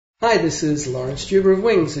Hi, this is Lawrence Juber of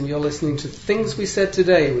Wings, and you're listening to Things We Said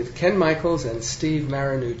Today with Ken Michaels and Steve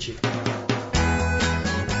Marinucci.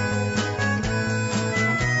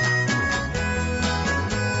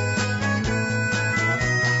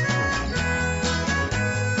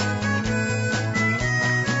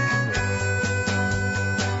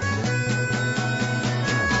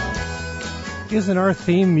 Isn't our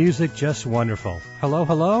theme music just wonderful? Hello,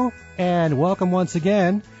 hello, and welcome once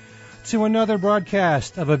again to another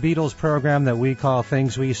broadcast of a Beatles program that we call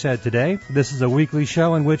Things We Said Today. This is a weekly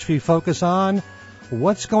show in which we focus on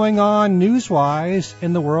what's going on news-wise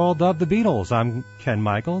in the world of the Beatles. I'm Ken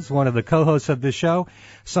Michaels, one of the co-hosts of this show.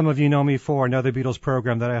 Some of you know me for another Beatles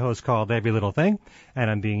program that I host called Every Little Thing, and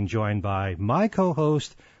I'm being joined by my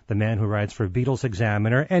co-host, the man who writes for Beatles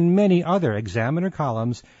Examiner and many other Examiner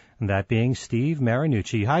columns, that being Steve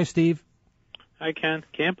Marinucci. Hi, Steve. Hi, Ken.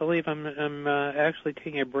 Can't believe I'm actually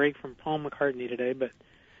taking a break from Paul McCartney today, but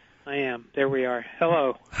I am. There we are.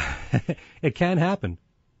 Hello. It can happen.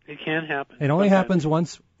 It can happen. It only happens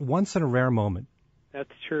once in a rare moment. That's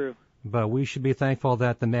true. But we should be thankful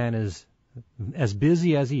that the man is as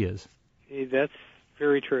busy as he is. That's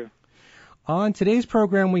very true. On today's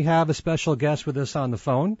program, we have a special guest with us on the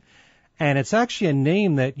phone, and it's actually a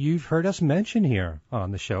name that you've heard us mention here on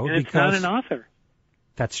the show. And it's not an author.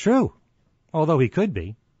 That's true. Although he could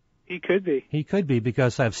be. He could be. He could be,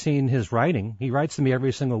 because I've seen his writing. He writes to me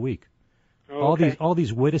every single week. Oh, okay. All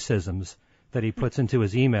these witticisms that he puts into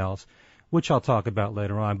his emails, which I'll talk about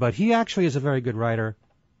later on. But he actually is a very good writer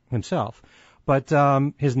himself. But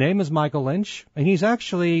his name is Michael Lynch, and he's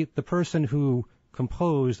actually the person who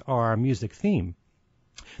composed our music theme,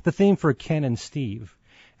 the theme for Ken and Steve.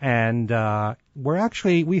 And we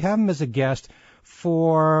have him as a guest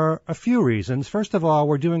for a few reasons. First of all,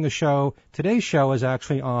 we're doing a show. Today's show is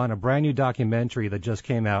actually on a brand new documentary that just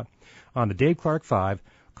came out on the Dave Clark Five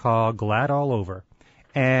called Glad All Over.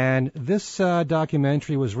 And this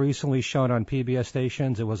documentary was recently shown on PBS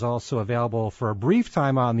stations. It was also available for a brief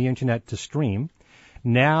time on the internet to stream.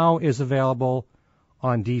 Now is available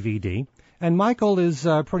on DVD. And Michael is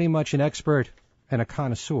pretty much an expert and a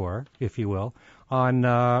connoisseur, if you will,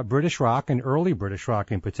 on British rock and early British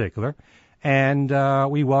rock in particular. And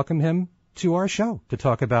we welcome him to our show to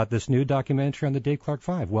talk about this new documentary on the Dave Clark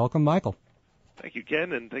Five. Welcome, Michael. Thank you,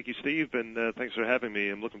 Ken, and thank you, Steve, and thanks for having me.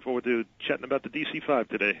 I'm looking forward to chatting about the DC-5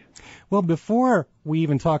 today. Well, before we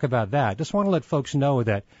even talk about that, just want to let folks know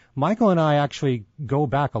that Michael and I actually go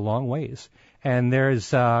back a long ways, and there's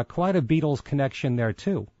quite a Beatles connection there,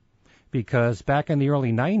 too, because back in the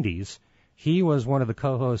early 90s, he was one of the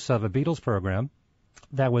co-hosts of a Beatles program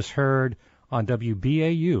that was heard on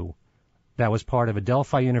WBAU. That was part of a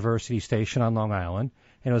Delphi University station on Long Island,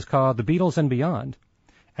 and it was called The Beatles and Beyond.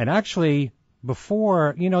 And actually,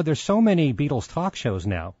 before, there's so many Beatles talk shows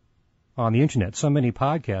now on the internet, so many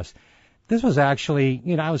podcasts. This was actually,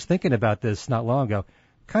 I was thinking about this not long ago,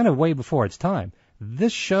 kind of way before its time.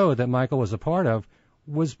 This show that Michael was a part of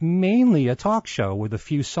was mainly a talk show with a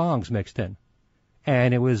few songs mixed in.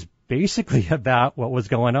 And it was basically about what was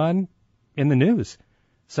going on in the news.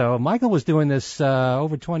 So Michael was doing this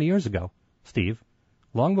over 20 years ago, Steve,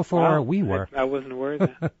 long before we were. I wasn't aware of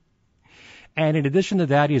that. And in addition to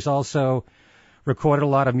that, he's also recorded a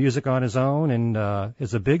lot of music on his own and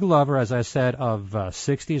is a big lover, as I said, of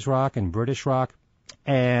 60s rock and British rock.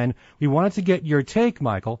 And we wanted to get your take,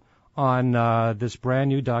 Michael, on this brand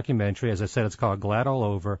new documentary. As I said, it's called Glad All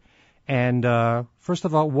Over. And first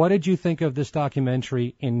of all, what did you think of this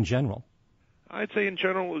documentary in general? I'd say in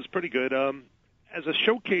general it was pretty good. As a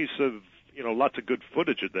showcase of, lots of good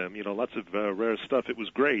footage of them, lots of rare stuff, it was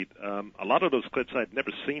great. A lot of those clips I'd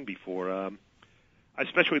never seen before. I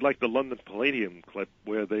especially liked the London Palladium clip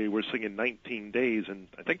where they were singing 19 Days, and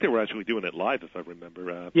I think they were actually doing it live, if I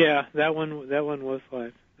remember. Yeah, that one was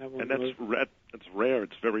live. That's rare.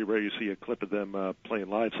 It's very rare you see a clip of them playing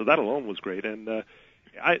live, so that alone was great. And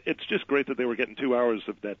it's just great that they were getting 2 hours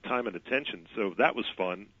of that time and attention, so that was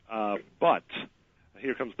fun. But,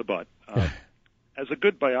 here comes the but. As a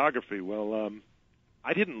good biography,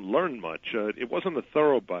 I didn't learn much. It wasn't a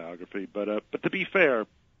thorough biography, but to be fair,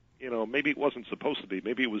 maybe it wasn't supposed to be.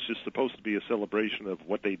 Maybe it was just supposed to be a celebration of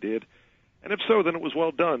what they did. And if so, then it was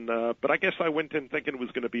well done. But I guess I went in thinking it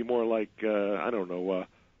was going to be more like,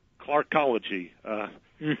 Clarkology.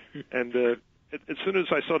 And as soon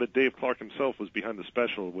as I saw that Dave Clark himself was behind the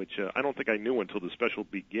special, which I don't think I knew until the special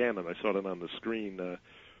began and I saw it on the screen,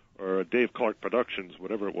 or Dave Clark Productions,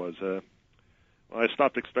 whatever it was, I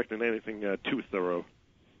stopped expecting anything too thorough.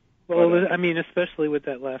 Well, especially with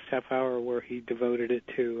that last half hour where he devoted it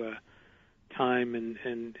to time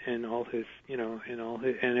and all his,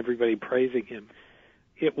 and everybody praising him.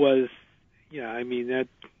 it was, yeah, I mean, that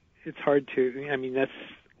it's hard to, I mean, that's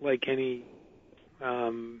like any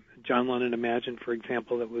John Lennon Imagine, for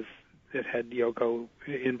example, that had Yoko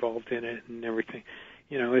involved in it and everything.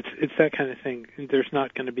 You know, it's that kind of thing. There's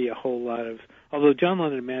not going to be a whole lot of, although John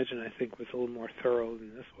Lennon Imagine, I think, was a little more thorough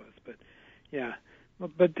than this was. But yeah,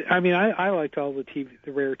 but I mean, I liked all the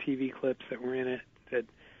rare TV clips that were in it.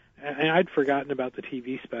 And I'd forgotten about the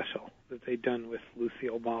TV special that they'd done with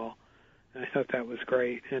Lucille Ball. And I thought that was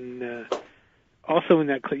great. And also in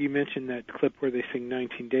that clip, you mentioned that clip where they sing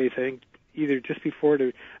 19 Days. I think either just before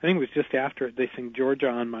I think it was just after it, they sing Georgia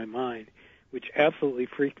on My Mind, which absolutely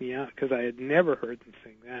freaked me out because I had never heard them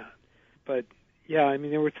sing that. But yeah, I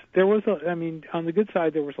mean, there was I mean, on the good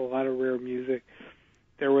side, there was a lot of rare music.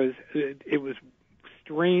 It was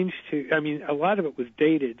strange I mean, a lot of it was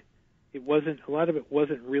dated. A lot of it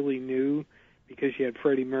wasn't really new because you had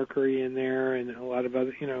Freddie Mercury in there and a lot of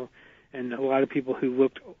other, you know, and a lot of people who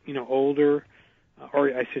looked, you know, older, or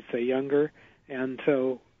I should say younger. And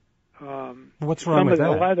so, what's wrong with that?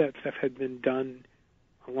 A lot of that stuff had been done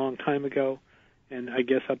a long time ago, and I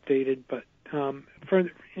guess updated. But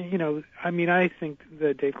you know, I mean, I think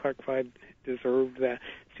the Dave Clark Five deserved that.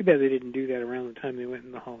 It's too bad they didn't do that around the time they went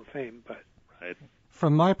in the Hall of Fame. But right.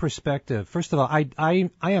 From my perspective, first of all, I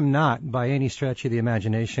am not by any stretch of the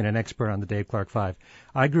imagination an expert on the Dave Clark Five.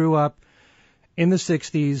 I grew up in the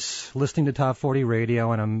 60s listening to Top 40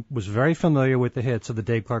 radio, and I was very familiar with the hits of the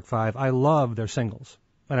Dave Clark Five. I love their singles,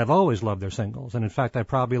 and I've always loved their singles. And in fact, I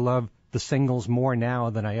probably love the singles more now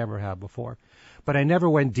than I ever have before. But I never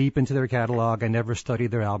went deep into their catalog. I never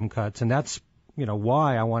studied their album cuts, and that's, you know,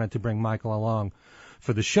 why I wanted to bring Michael along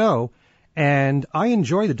for the show. And I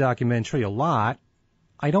enjoy the documentary a lot.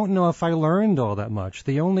 I don't know if I learned all that much.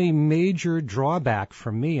 The only major drawback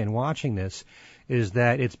for me in watching this is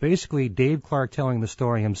that it's basically Dave Clark telling the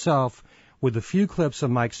story himself with a few clips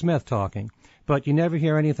of Mike Smith talking, but you never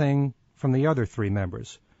hear anything from the other three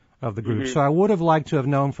members of the group. Mm-hmm. So I would have liked to have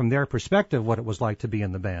known from their perspective what it was like to be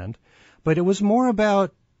in the band, but it was more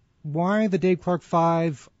about why the Dave Clark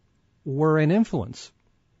Five were an influence,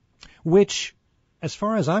 which, as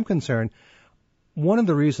far as I'm concerned, one of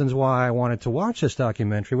the reasons why I wanted to watch this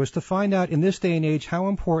documentary was to find out in this day and age how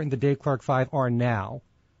important the Dave Clark Five are now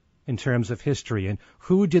in terms of history and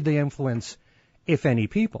who did they influence, if any,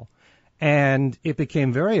 people. And it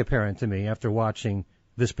became very apparent to me after watching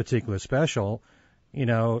this particular special, you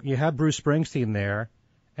know, you have Bruce Springsteen there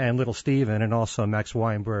and Little Steven and also Max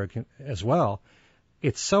Weinberg as well.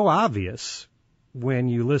 It's so obvious when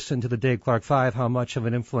you listen to the Dave Clark Five how much of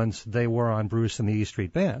an influence they were on Bruce and the E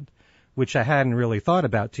Street Band, which I hadn't really thought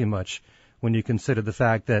about too much when you consider the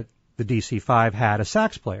fact that the DC-5 had a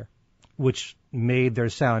sax player, which made their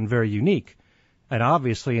sound very unique. And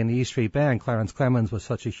obviously in the E Street Band, Clarence Clemons was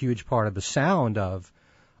such a huge part of the sound of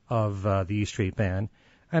the E Street Band.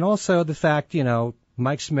 And also the fact, you know,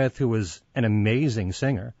 Mike Smith, who was an amazing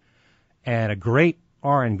singer and a great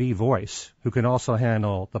R&B voice, who can also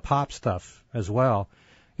handle the pop stuff as well.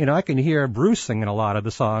 You know, I can hear Bruce singing a lot of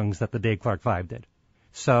the songs that the Dave Clark Five did.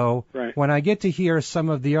 So right. When I get to hear some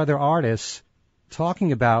of the other artists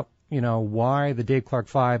talking about, you know, why the Dave Clark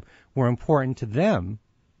Five were important to them,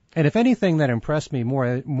 and if anything that impressed me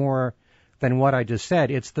more than what I just said,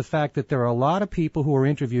 it's the fact that there are a lot of people who were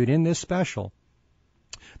interviewed in this special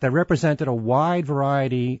that represented a wide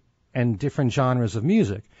variety and different genres of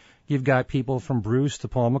music. You've got people from Bruce to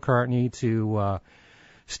Paul McCartney to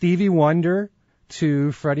Stevie Wonder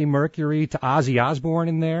to Freddie Mercury to Ozzy Osbourne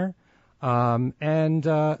in there.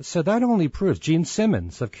 So that only proves Gene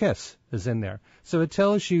Simmons of Kiss is in there. So it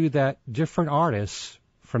tells you that different artists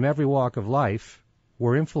from every walk of life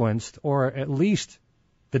were influenced, or at least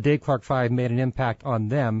the Dave Clark Five made an impact on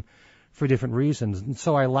them for different reasons. And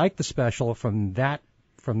so I like the special from that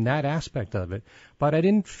aspect of it. But I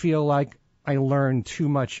didn't feel like I learned too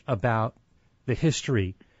much about the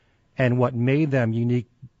history and what made them unique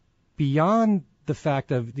beyond the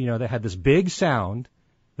fact of, you know, they had this big sound,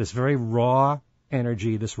 this very raw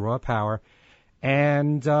energy, this raw power,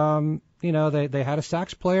 and you know, they had a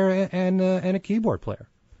sax player and a keyboard player.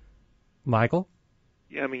 Michael?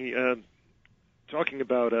 Yeah, I mean, talking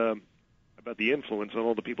about the influence on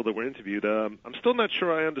all the people that were interviewed, I'm still not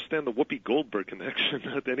sure I understand the Whoopi Goldberg connection.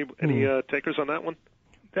 Any takers on that one?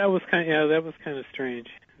 That was kind of strange.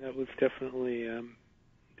 That was definitely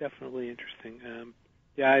interesting.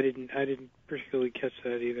 I didn't particularly catch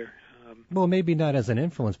that either. Well, maybe not as an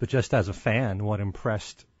influence, but just as a fan, what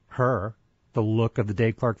impressed her, the look of the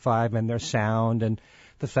Dave Clark Five and their sound, and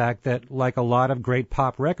the fact that, like a lot of great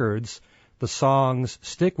pop records, the songs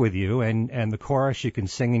stick with you, and the chorus you can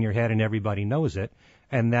sing in your head and everybody knows it,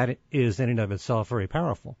 and that is in and of itself very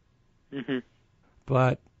powerful. Mm-hmm.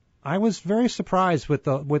 But I was very surprised with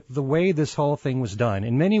the way this whole thing was done.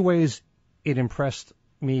 In many ways, it impressed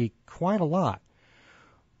me quite a lot.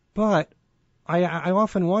 But I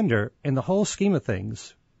often wonder, in the whole scheme of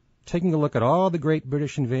things, taking a look at all the great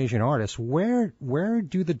British invasion artists, where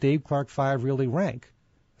do the Dave Clark Five really rank?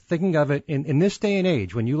 Thinking of it in this day and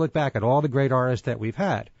age, when you look back at all the great artists that we've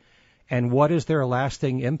had, and what is their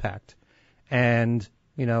lasting impact? And,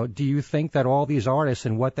 do you think that all these artists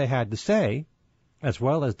and what they had to say, as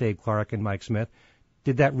well as Dave Clark and Mike Smith,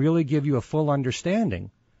 did that really give you a full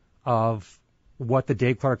understanding of what the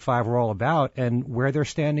Dave Clark Five were all about and where their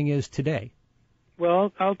standing is today?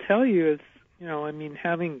 Well, I'll tell you,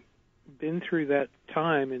 having been through that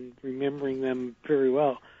time and remembering them very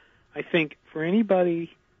well, I think for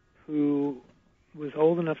anybody who was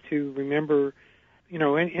old enough to remember,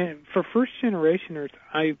 and for first generationers,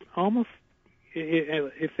 I almost,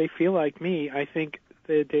 if they feel like me, I think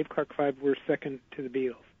the Dave Clark Five were second to the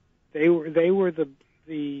Beatles. They were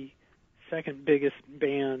the second biggest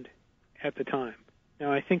band at the time.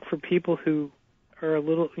 Now, I think for people who are a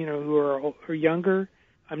little, who are younger,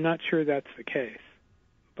 I'm not sure that's the case.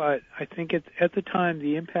 But I think at the time,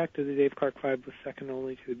 the impact of the Dave Clark Five was second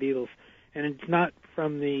only to the Beatles, and it's not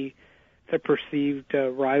from the perceived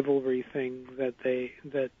rivalry thing that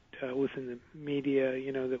was in the media,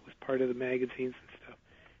 that was part of the magazines and stuff.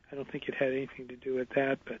 I don't think it had anything to do with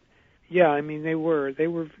that, but yeah, they were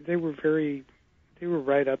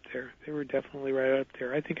right up there. They were definitely right up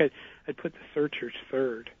there. I think I'd put the Searchers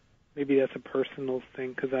third. Maybe that's a personal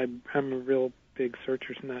thing because I'm a real big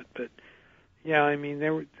Searchers nut, but yeah, it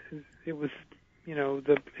was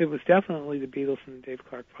definitely the Beatles and the Dave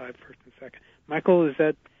Clark Five first and second. Michael, is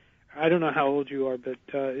that? I don't know how old you are, but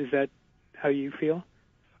is that how you feel?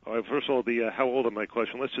 All right, first of all, the how old am I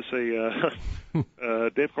question. Let's just say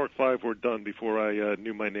Dave Clark Five were done before I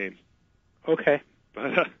knew my name. Okay.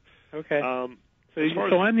 Okay.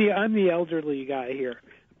 So I'm the elderly guy here,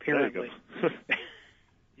 apparently. There you go.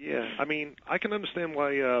 Yeah, I can understand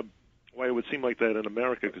why it would seem like that in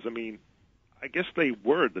America, because I guess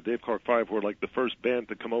the Dave Clark Five were like the first band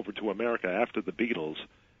to come over to America after the Beatles.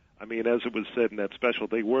 As it was said in that special,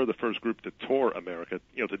 they were the first group to tour America,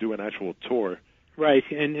 to do an actual tour. Right,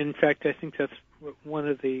 and in fact, I think that's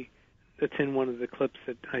that's in one of the clips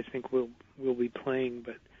that I think we'll be playing.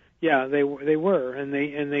 But yeah, they were, and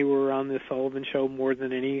they were on the Sullivan Show more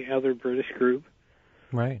than any other British group.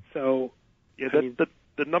 Right. So yeah,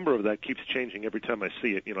 the number of that keeps changing every time I see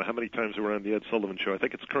it. How many times they were on the Ed Sullivan Show? I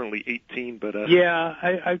think it's currently 18. But yeah,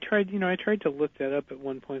 I tried. I tried to look that up at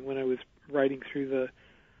one point when I was writing through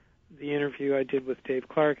the interview I did with Dave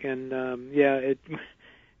Clark, and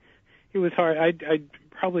it was hard. I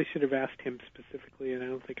probably should have asked him specifically, and I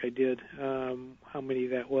don't think I did, how many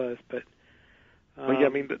that was. But yeah,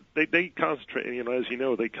 they concentrate. As you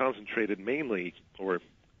know, they concentrated mainly, or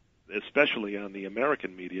especially, on the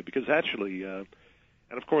American media, because actually, and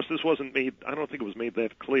of course, this wasn't made. I don't think it was made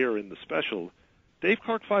that clear in the special. Dave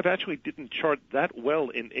Clark Five actually didn't chart that well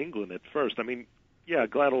in England at first. Yeah,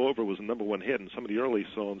 Glad All Over was a number one hit in some of the early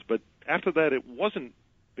songs, but after that, it wasn't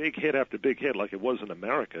big hit after big hit like it was in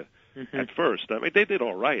America at first. They did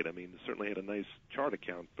all right. They certainly had a nice chart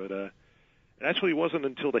account, but it actually wasn't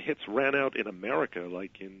until the hits ran out in America,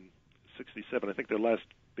 like in '67. I think their last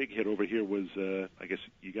big hit over here was, I guess,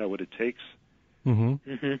 You Got What It Takes.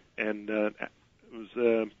 Mm-hmm. Mm-hmm. And it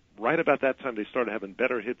was right about that time they started having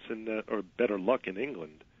better hits or better luck in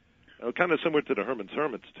England. Kind of similar to the Herman's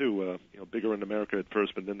Hermits, too. Bigger in America at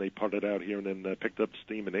first, but then they parted out here and then picked up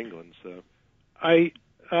steam in England. So,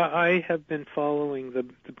 I have been following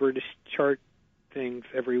the British chart things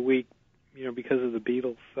every week, because of the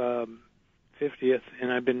Beatles 50th,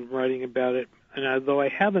 and I've been writing about it. And although I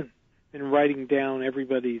haven't been writing down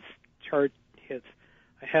everybody's chart hits,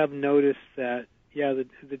 I have noticed that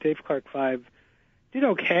the Dave Clark Five did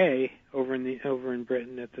okay over in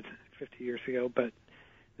Britain at the 50 years ago, but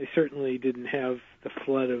they certainly didn't have the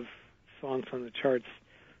flood of songs on the charts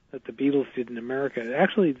that the Beatles did in America.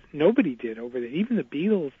 Actually, nobody did over there. Even the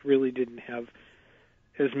Beatles really didn't have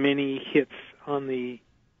as many hits on the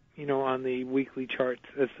weekly charts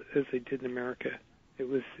as they did in America.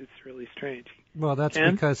 It's really strange. Well, that's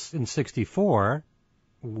because in '64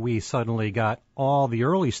 we suddenly got all the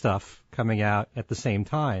early stuff coming out at the same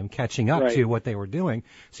time, catching up to what they were doing.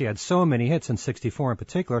 So you had so many hits in '64 in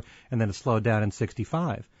particular, and then it slowed down in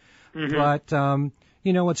 '65. Mm-hmm. But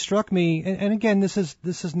what struck me, and again, this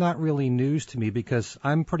is not really news to me because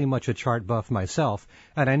I'm pretty much a chart buff myself,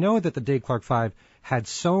 and I know that the Dave Clark Five had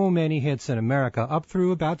so many hits in America up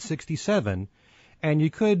through about '67, And you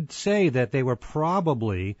could say that they were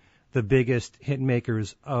probably the biggest hit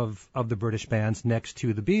makers of the British bands next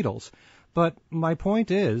to the Beatles. But my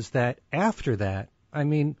point is that after that, I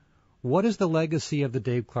mean, what is the legacy of the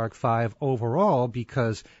Dave Clark Five overall?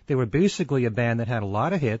 Because they were basically a band that had a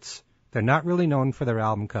lot of hits. They're not really known for their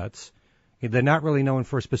album cuts. They're not really known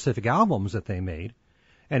for specific albums that they made.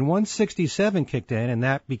 And once 67 kicked in, and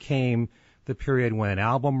that became the period when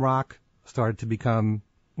album rock started to become,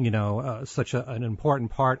 such an important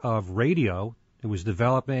part of radio. It was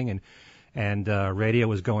developing, and radio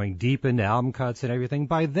was going deep into album cuts and everything.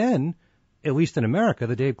 By then, at least in America,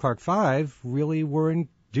 the Dave Clark Five really weren't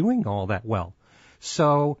doing all that well.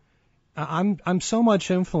 So I'm so much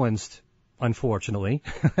influenced, unfortunately,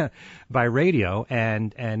 by radio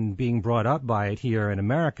and being brought up by it here in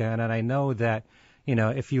America. And I know that,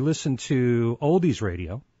 if you listen to oldies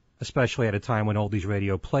radio, especially at a time when oldies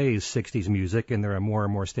radio plays 60s music, and there are more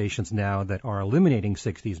and more stations now that are eliminating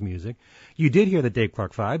 60s music, you did hear the Dave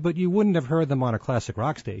Clark Five, but you wouldn't have heard them on a classic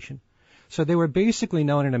rock station. So they were basically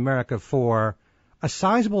known in America for a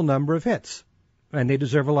sizable number of hits, and they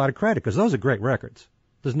deserve a lot of credit because those are great records.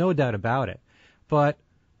 There's no doubt about it. But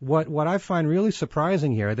what I find really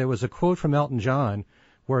surprising here, there was a quote from Elton John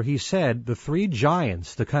where he said the three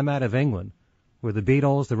giants to come out of England were the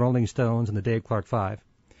Beatles, the Rolling Stones, and the Dave Clark Five.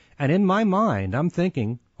 And in my mind, I'm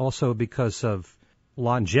thinking, also because of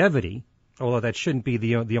longevity, although that shouldn't be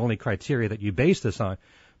the only criteria that you base this on,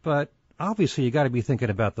 but obviously you got to be thinking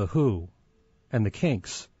about the Who and the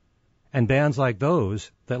Kinks and bands like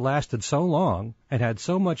those that lasted so long and had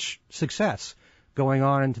so much success going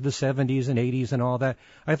on into the 70s and 80s and all that.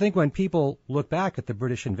 I think when people look back at the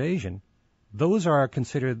British invasion, those are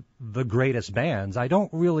considered the greatest bands.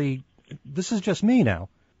 This is just me now,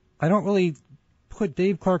 I don't really put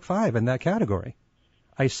Dave Clark Five in that category.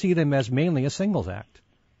 I see them as mainly a singles act,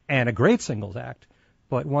 and a great singles act,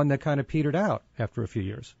 but one that kind of petered out after a few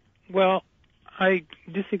years. Well, I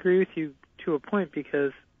disagree with you to a point,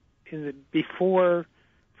 because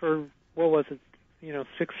for what was it,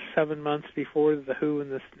 6-7 months before the Who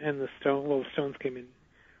and the Stones. Well, the Stones came in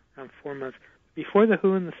around 4 months before the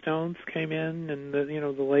Who and the Stones came in, and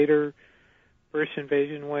the later British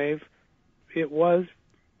invasion wave. It was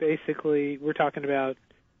basically, we're talking about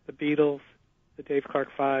the Beatles, the Dave Clark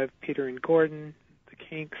Five, Peter and Gordon, the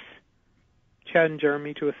Kinks, Chad and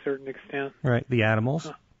Jeremy to a certain extent. Right, the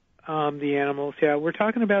Animals. The Animals, yeah. We're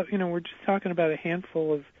talking about, we're just talking about a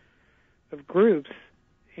handful of groups,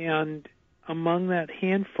 and among that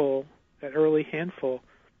handful, that early handful,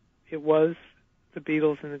 it was the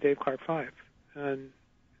Beatles and the Dave Clark Five, and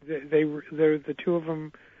the two of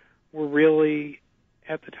them were really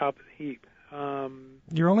at the top of the heap.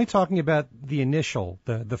 You're only talking about the initial,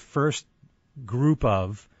 the first group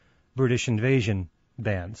of British invasion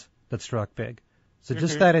bands that struck big. So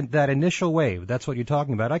just that initial wave, that's what you're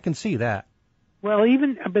talking about. I can see that. Well,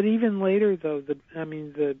 even later though,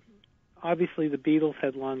 obviously the Beatles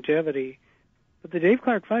had longevity, but the Dave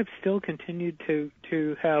Clark Five still continued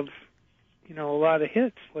to have, a lot of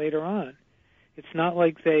hits later on. It's not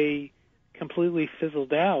like they completely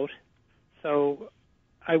fizzled out. So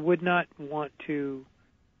I would not want to,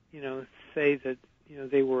 say that,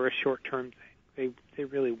 they were a short-term thing. They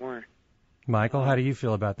really weren't. Michael, how do you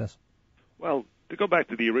feel about this? Well, to go back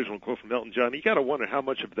to the original quote from Elton John, you got to wonder how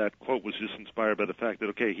much of that quote was just inspired by the fact that,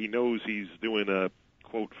 okay, he knows he's doing a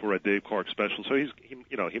quote for a Dave Clark special, so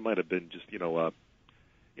he might have been just,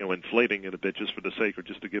 inflating it a bit just for the sake, or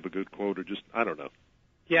just to give a good quote, or just, I don't know.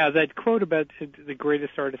 Yeah, that quote about the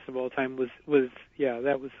greatest artist of all time was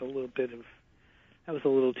that was a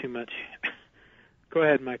little too much. Go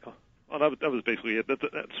ahead, Michael. Well, that was basically it.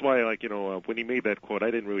 That's why, when he made that quote,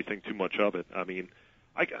 I didn't really think too much of it. I mean,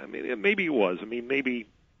 maybe he was. I mean, maybe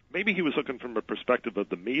he was looking from a perspective of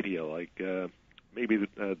the media. Like maybe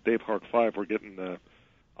the Dave Clark Five were getting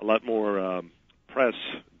a lot more press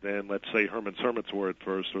than, let's say, Herman's Hermits were at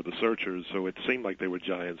first, or the Searchers. So it seemed like they were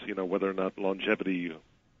giants. Whether or not longevity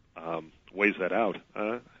weighs that out.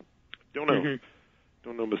 Don't know. Mm-hmm.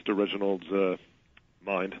 Don't know Mr. Reginald's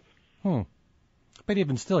mind. But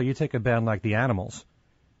even still, you take a band like the Animals,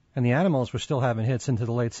 and the Animals were still having hits into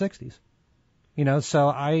the late 60s. So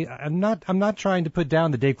I'm not trying to put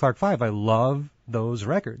down the Dave Clark Five. I love those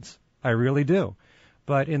records. I really do.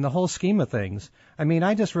 But in the whole scheme of things, I mean,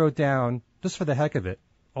 I just wrote down, just for the heck of it,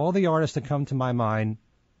 all the artists that come to my mind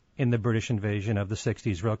in the British invasion of the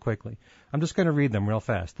 60s real quickly. I'm just going to read them real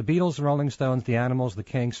fast. The Beatles, the Rolling Stones, the Animals, the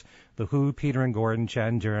Kinks, the Who, Peter and Gordon, Chad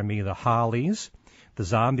and Jeremy, the Hollies, the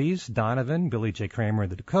Zombies, Donovan, Billy J. Kramer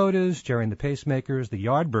and the Dakotas, Jerry and the Pacemakers, the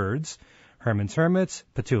Yardbirds, Herman's Hermits,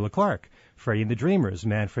 Petula Clark, Freddie and the Dreamers,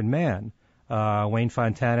 Manfred Mann, Wayne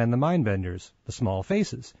Fontana and the Mindbenders, the Small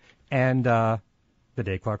Faces, and the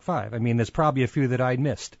Dave Clark Five. I mean, there's probably a few that I'd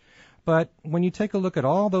missed. But when you take a look at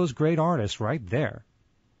all those great artists right there,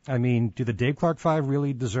 I mean, do the Dave Clark Five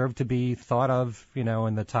really deserve to be thought of,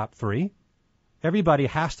 in the top three? Everybody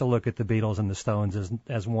has to look at the Beatles and the Stones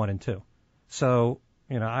as 1 and 2. So,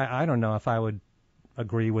 I don't know if I would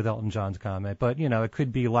agree with Elton John's comment, but, it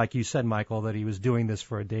could be, like you said, Michael, that he was doing this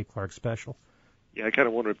for a Dave Clark special. Yeah, I kind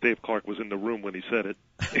of wonder if Dave Clark was in the room when he said it.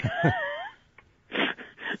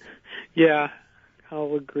 Yeah,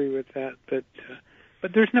 I'll agree with that.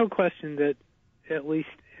 But there's no question that at least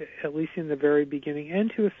in the very beginning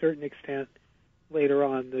and to a certain extent later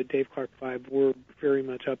on, the Dave Clark Five were very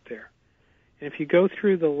much up there. And if you go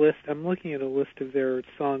through the list, I'm looking at a list of their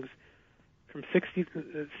songs from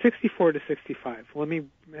 64 to 65.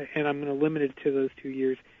 And I'm going to limit it to those 2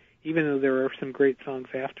 years, even though there are some great songs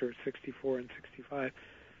after 64 and 65.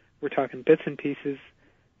 We're talking Bits and Pieces.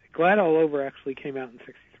 Glad All Over actually came out in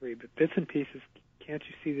 63, but Bits and Pieces, Can't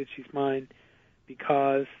You See That She's Mine,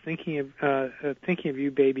 Because, Thinking of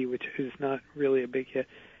You, Baby, which is not really a big hit,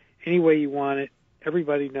 Any Way You Want It,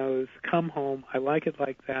 Everybody Knows, Come Home, I Like It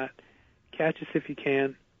Like That, Catch Us If You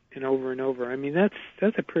Can, and Over and Over. I mean, that's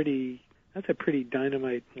a pretty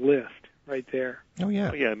dynamite list right there. Oh yeah.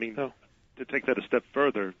 Oh, yeah. I mean, to take that a step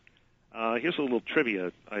further, here's a little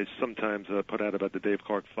trivia I sometimes put out about the Dave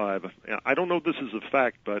Clark Five. I don't know if this is a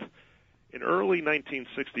fact, but in early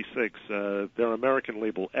 1966, their American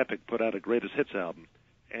label Epic put out a greatest hits album,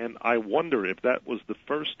 and I wonder if that was the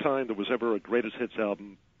first time there was ever a greatest hits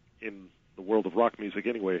album in the world of rock music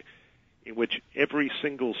anyway, in which every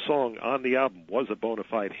single song on the album was a bona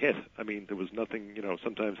fide hit. I mean, there was nothing,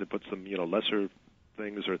 sometimes they put some, lesser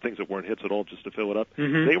things or things that weren't hits at all just to fill it up.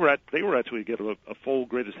 Mm-hmm. They were actually getting a full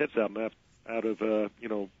greatest hits album out of,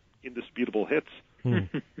 indisputable hits.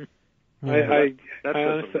 I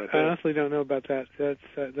honestly don't know about that.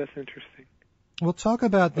 That's interesting. Well, talk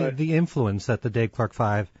about the influence that the Dave Clark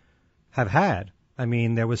Five have had. I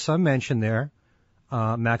mean, there was some mention there.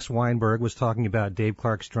 Max Weinberg was talking about Dave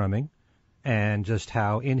Clark's drumming and just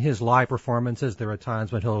how in his live performances there are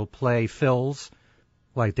times when he'll play fills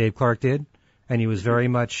like Dave Clark did, and he was very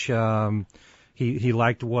much he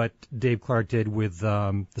liked what Dave Clark did with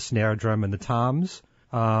the snare drum and the toms.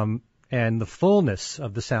 And the fullness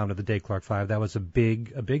of the sound of the Dave Clark Five, that was a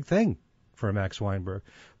big thing for Max Weinberg.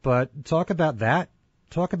 But talk about that.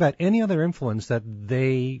 Talk about any other influence that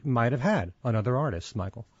they might have had on other artists,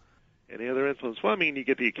 Michael. Any other influence? Well, I mean, you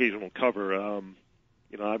get the occasional cover.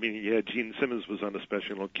 Gene Simmons was on a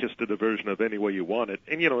special, Kiss did a version of Any Way You Want It.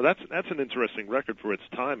 And, that's an interesting record for its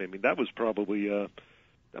time. I mean, that was probably...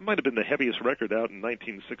 that might have been the heaviest record out in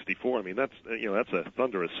 1964. I mean, that's a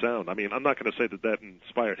thunderous sound. I mean, I'm not going to say that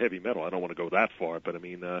inspired heavy metal. I don't want to go that far, but I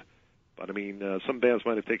mean, some bands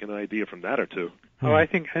might have taken an idea from that or two. Oh, I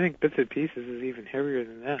think Bits and Pieces is even heavier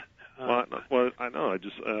than that. Well, I know.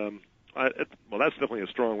 That's definitely a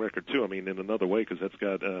strong record too. I mean, in another way, because that's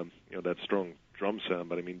got that strong drum sound.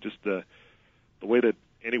 But I mean, just the way that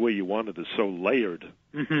Any Way You Want It is so layered.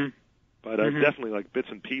 Mm-hmm. But definitely like Bits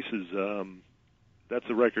and Pieces. That's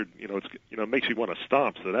a record, it makes you want to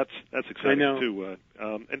stomp, so that's exciting too.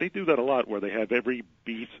 And they do that a lot, where they have every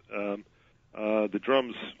beat. The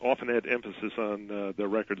drums often had emphasis on their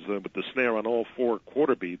records with the snare on all 4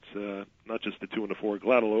 quarter beats, not just the 2 and the 4.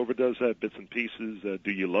 Glad All Over does that. Bits and Pieces,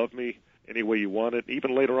 Do You Love Me, Any Way You Want It.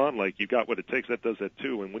 Even later on, like You Got What It Takes, that does that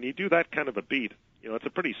too. And when you do that kind of a beat, it's a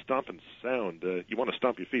pretty stomping sound. You want to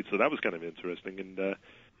stomp your feet, so that was kind of interesting. And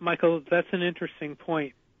Michael, that's an interesting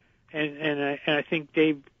point. And I think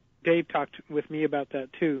Dave talked with me about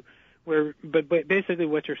that too. But basically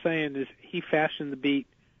what you're saying is he fashioned the beat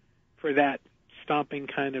for that stomping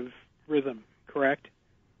kind of rhythm, correct?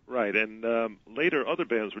 Right, and later other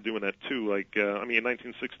bands were doing that too. Like in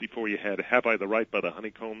 1964 you had Have I the Right by the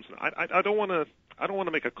Honeycombs. I don't want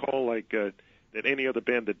to make a call like that any other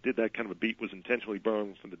band that did that kind of a beat was intentionally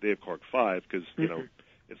borrowing from the Dave Clark Five, because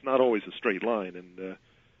it's not always a straight line, and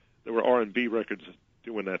there were R&B records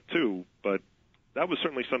doing that too, but that was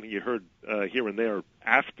certainly something you heard here and there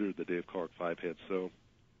after the Dave Clark Five hit, so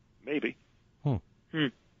maybe.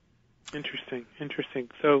 Interesting.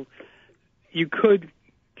 So you could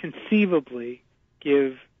conceivably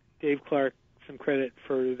give Dave Clark some credit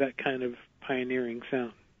for that kind of pioneering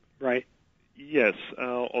sound, right? Yes,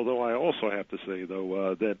 although I also have to say,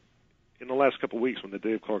 though, that in the last couple of weeks when the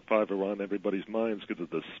Dave Clark Five are on everybody's minds because of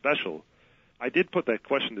the special, I did put that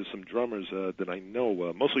question to some drummers that I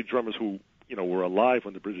know, mostly drummers who, were alive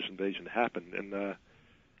when the British invasion happened. And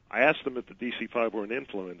I asked them if the DC-5 were an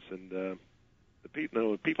influence, and the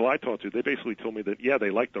people I talked to, they basically told me that, yeah, they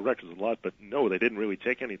liked the records a lot, but no, they didn't really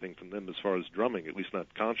take anything from them as far as drumming, at least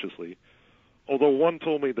not consciously. Although one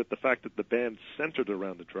told me that the fact that the band centered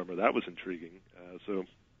around the drummer, that was intriguing. So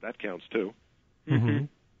that counts, too. Mm-hmm.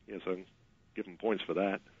 Yeah, so give them points for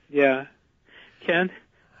that. Yeah. Ken?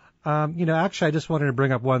 Actually, I just wanted to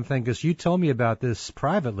bring up one thing, because you told me about this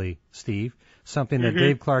privately, Steve, something that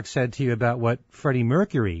Dave Clark said to you about what Freddie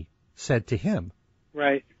Mercury said to him.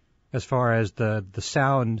 Right. As far as the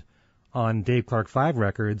sound on Dave Clark Five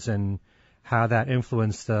records and how that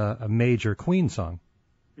influenced a major Queen song.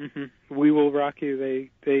 Mm-hmm. We Will Rock You.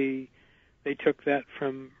 They took that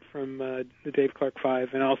from the Dave Clark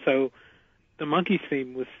Five, and also the Monkees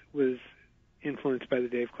theme was influenced by the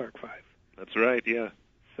Dave Clark Five. That's right. Yeah.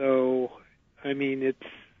 So, I mean,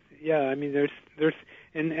 there's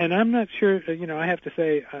and I'm not sure. I have to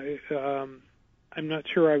say, I'm not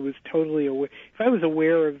sure I was totally aware. If I was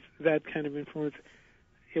aware of that kind of influence,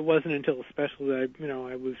 it wasn't until the special that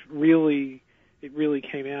I was really, it really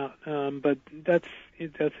came out. But that's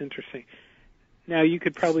interesting. Now, you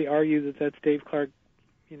could probably argue that that's Dave Clark,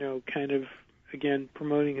 kind of, again,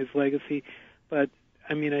 promoting his legacy. But,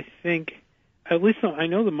 I mean, I think, at least I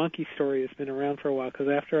know the monkey story has been around for a while, because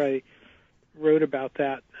after I wrote about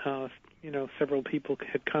that, several people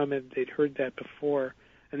had commented they'd heard that before,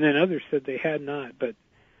 and then others said they had not, but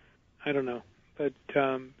I don't know. But,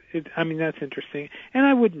 that's interesting. And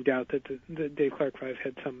I wouldn't doubt that the Dave Clark Five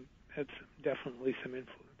had definitely some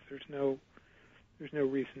influence. There's no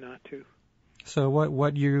reason not to. So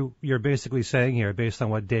what you're basically saying here, based on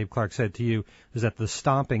what Dave Clark said to you, is that the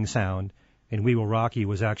stomping sound in We Will Rock You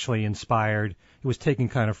was actually inspired. It was taken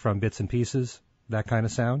kind of from bits and pieces, that kind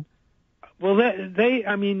of sound? Well,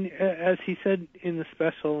 as he said in the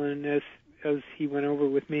special, and as he went over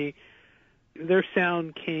with me, their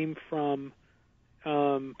sound came from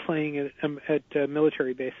playing at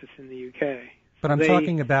military bases in the UK. But I'm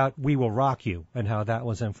talking about We Will Rock You and how that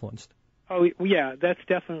was influenced. Oh, yeah, that's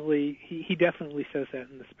definitely, he definitely says that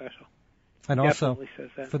in the special. And also,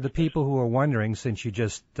 for the people who are wondering, since you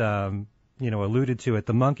just, alluded to it,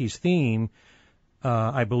 the Monkees theme,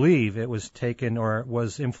 I believe it was taken or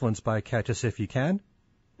was influenced by Catch Us If You Can.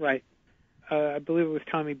 Right. I believe it was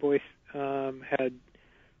Tommy Boyce had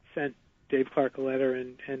sent Dave Clark a letter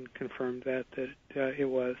and confirmed that it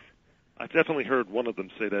was. I've definitely heard one of them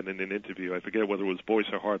say that in an interview. I forget whether it was Boyce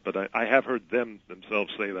or Hart, but I have heard them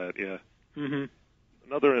themselves say that, yeah. Mm-hmm.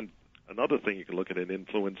 Another thing you can look at in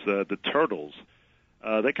influence, the Turtles.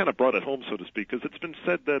 They kind of brought it home, so to speak, because it's been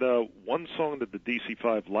said that one song that the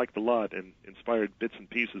DC-5 liked a lot and inspired bits and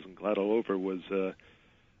pieces and Glad All Over was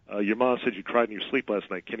Your Mom Said You Cried in Your Sleep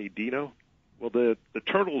Last Night, Kenny Dino. Well, the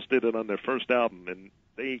Turtles did it on their first album, and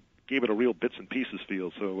they gave it a real bits and pieces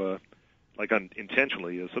feel, so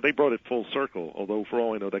intentionally. So they brought it full circle, although for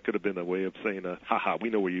all I know, that could have been a way of saying, haha, we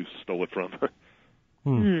know where you stole it from.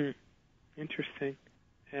 Interesting.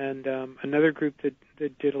 And another group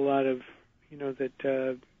that did a lot of,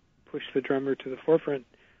 that pushed the drummer to the forefront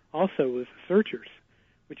also was the Searchers,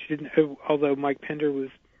 which didn't, although Mike Pender was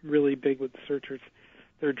really big with the Searchers,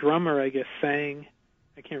 their drummer, I guess, sang,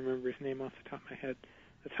 I can't remember his name off the top of my head.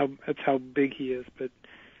 That's how big he is, but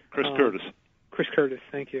Chris Curtis. Chris Curtis,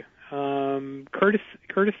 thank you.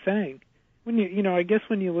 Curtis sang. When I guess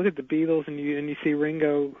when you look at the Beatles and you see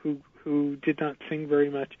Ringo, who did not sing very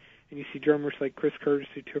much, and you see drummers like Chris Curtis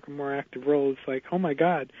who took a more active role, it's like, oh my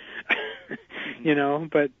God,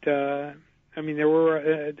 But there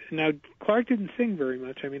were now Clark didn't sing very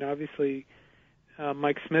much. I mean, obviously,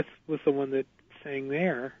 Mike Smith was the one that sang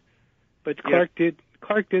there, but Clark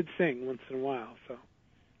did sing once in a while. So.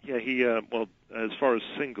 Yeah, he as far as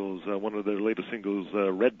singles, one of their latest singles,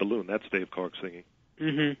 Red Balloon, that's Dave Clark singing.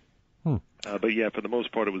 Mm-hmm. But yeah, for the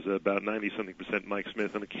most part, it was about 90-something% Mike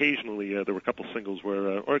Smith, and occasionally there were a couple singles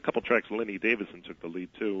where, or a couple tracks, Lenny Davison took the lead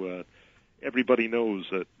too. Everybody Knows,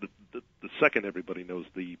 the second Everybody Knows,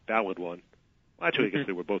 the ballad one. Well, actually, I guess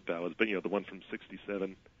they were both ballads, but the one from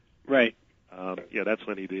 '67. Right. That's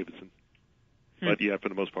Lenny Davison. But yeah, for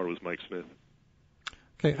the most part, it was Mike Smith.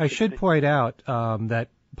 Okay, I should point out that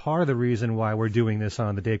part of the reason why we're doing this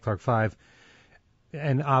on the Dave Clark Five,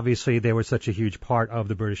 and obviously they were such a huge part of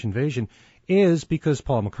the British invasion, is because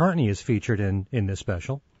Paul McCartney is featured in this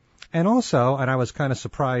special. And also, and I was kind of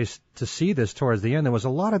surprised to see this towards the end, there was a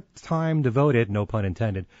lot of time devoted, no pun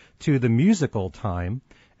intended, to the musical time,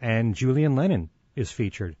 and Julian Lennon is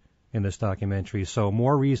featured in this documentary. So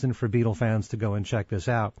more reason for Beatle fans to go and check this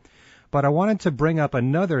out. But I wanted to bring up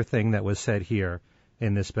another thing that was said here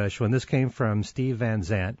in this special, and this came from Steve Van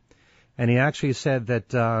Zandt. And he actually said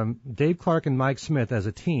that Dave Clark and Mike Smith as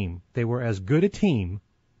a team, they were as good a team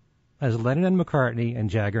as Lennon and McCartney and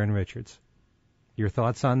Jagger and Richards. Your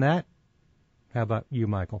thoughts on that? How about you,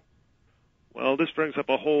 Michael? Well, this brings up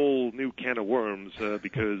a whole new can of worms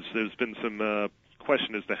because there's been some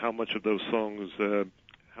question as to how much of those songs,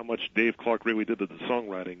 how much Dave Clark really did of the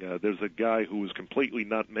songwriting. There's a guy who was completely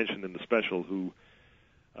not mentioned in the special who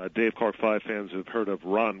Dave Clark Five fans have heard of,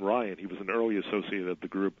 Ron Ryan. He was an early associate of the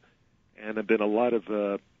group, and there have been a lot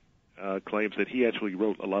of claims that he actually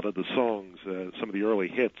wrote a lot of the songs, some of the early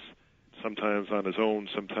hits, sometimes on his own,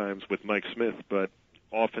 sometimes with Mike Smith, but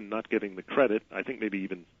often not getting the credit. I think maybe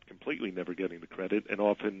even completely never getting the credit, and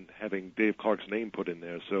often having Dave Clark's name put in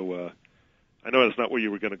there. So I know that's not where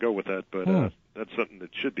you were going to go with that, but that's something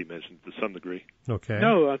that should be mentioned to some degree. Okay.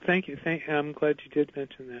 No, thank you. I'm glad you did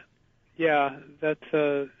mention that. Yeah,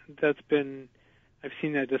 that's been. I've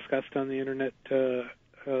seen that discussed on the internet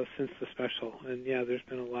since the special, and yeah, there's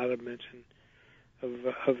been a lot of mention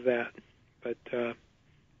of that. But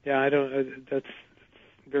yeah, I don't. That's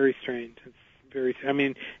very strange. It's very. I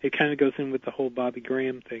mean, it kind of goes in with the whole Bobby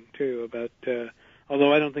Graham thing too. About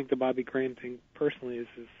although I don't think the Bobby Graham thing personally is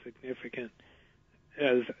as significant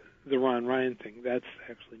as the Ron Ryan thing. That's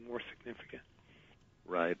actually more significant.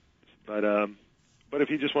 Right, but if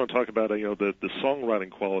you just want to talk about the songwriting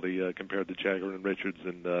quality compared to Jagger and Richards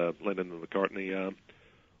and Lennon and McCartney,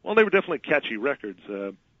 well, they were definitely catchy records.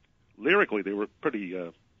 Lyrically, they were pretty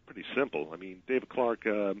simple. I mean, David Clark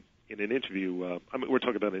in an interview, we're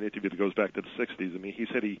talking about an interview that goes back to the 60s. I mean, he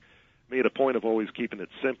said he made a point of always keeping it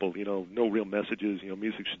simple. No real messages.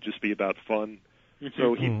 Music should just be about fun.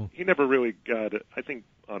 So he never really got, I think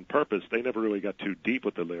on purpose, they never really got too deep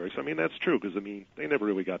with the lyrics. I mean, that's true because, they never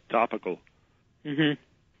really got topical. It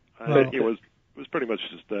was pretty much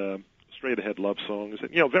just straight-ahead love songs,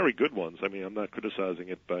 and, very good ones. I mean, I'm not criticizing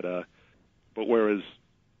it, but whereas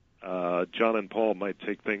John and Paul might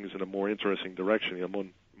take things in a more interesting direction,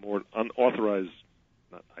 more unauthorized,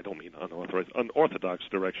 I don't mean unauthorized, unorthodox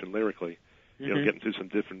direction lyrically, get into some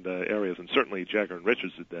different areas, and certainly Jagger and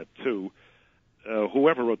Richards did that too.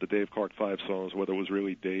 Whoever wrote the Dave Clark Five songs, whether it was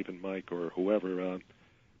really Dave and Mike or whoever,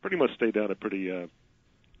 pretty much stayed down a pretty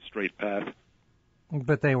straight path.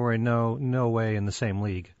 But they were in no way in the same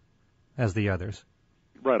league as the others.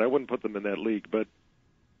 Right, I wouldn't put them in that league, but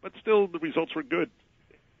still the results were good.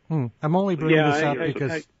 I'm only bringing this up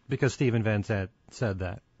because Stephen Van Zandt said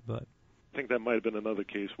that. But I think that might have been another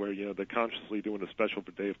case where they're consciously doing a special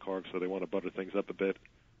for Dave Clark, so they want to butter things up a bit.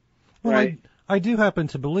 Well, right. I do happen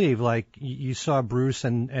to believe, like you saw Bruce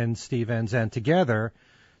and Steve Van Zandt together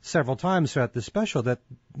several times throughout the special, that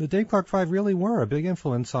the Dave Clark Five really were a big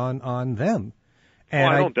influence on them. And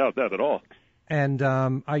I don't doubt that at all. And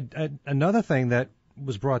another thing that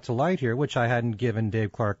was brought to light here, which I hadn't given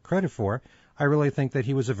Dave Clark credit for, I really think that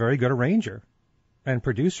he was a very good arranger and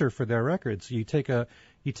producer for their records. You take a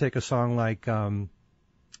song like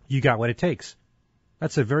 "You Got What It Takes."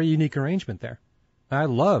 That's a very unique arrangement there. I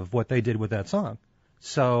love what they did with that song.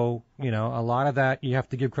 So a lot of that you have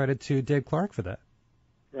to give credit to Dave Clark for that.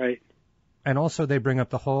 Right. And also they bring up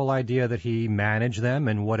the whole idea that he managed them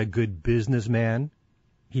and what a good businessman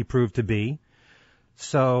he proved to be.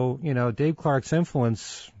 So, Dave Clark's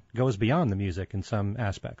influence goes beyond the music in some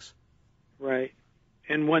aspects. Right.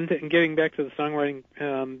 And one thing, getting back to the songwriting,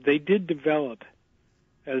 they did develop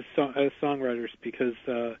as songwriters because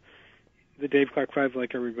the Dave Clark Five,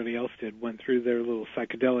 like everybody else did, went through their little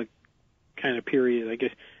psychedelic kind of period. I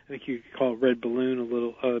think you could call it Red Balloon, a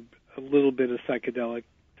little bit of psychedelic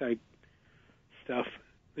type stuff.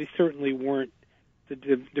 They certainly weren't the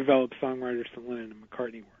developed songwriters that Lennon and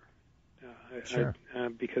McCartney were. Sure.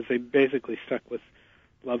 Because they basically stuck with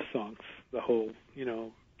love songs the whole,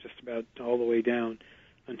 just about all the way down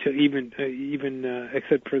until even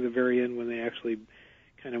except for the very end when they actually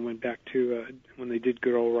kind of went back to when they did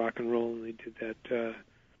good old rock and roll and they did that,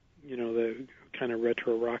 the kind of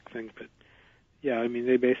retro rock thing. But yeah, I mean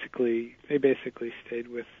they basically stayed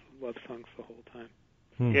with love songs the whole time.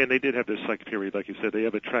 Yeah, and they did have this psych period, like you said. They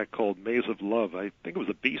have a track called Maze of Love. I think it was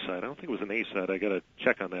a B-side. I don't think it was an A-side. I got to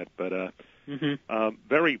check on that. But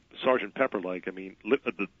very Sgt. Pepper-like. I mean,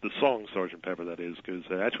 the song Sgt. Pepper, that is, because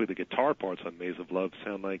actually the guitar parts on Maze of Love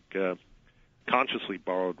sound like consciously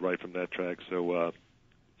borrowed right from that track. So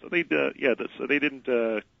they didn't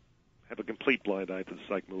have a complete blind eye to the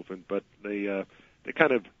psych movement, but they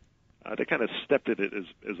kind of stepped at it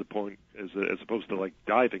as opposed to like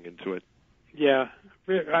diving into it. Yeah,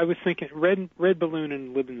 I was thinking Red Balloon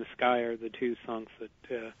and Live in the Sky are the two songs that,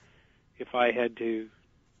 if I had to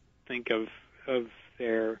think of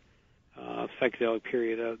their psychedelic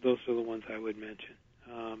period, those are the ones I would mention.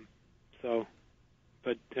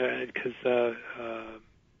 Because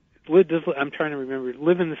I'm trying to remember.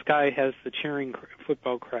 Live in the Sky has the cheering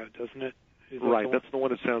football crowd, doesn't it? Right, that's the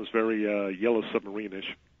one that sounds very Yellow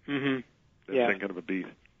Submarine-ish. Mm-hmm. That Yeah. same kind of a beat.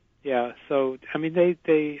 Yeah. So I mean,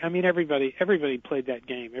 everybody played that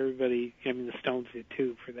game. Everybody, I mean, the Stones did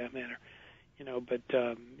too, for that matter. But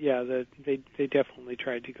they definitely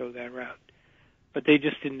tried to go that route, but they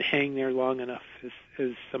just didn't hang there long enough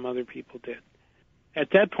as some other people did.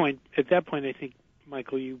 At that point, I think,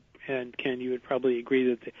 Michael, you and Ken, you would probably agree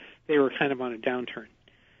that they were kind of on a downturn,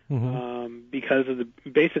 because of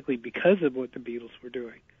what the Beatles were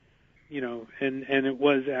doing, and it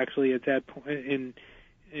was actually at that point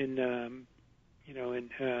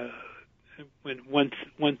when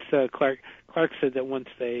once Clark said that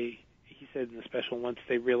he said in the special, once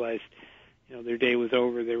they realized their day was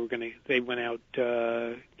over, they went out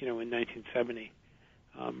in 1970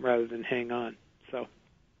 rather than hang on. So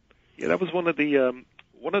yeah, that was one of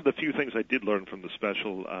the few things I did learn from the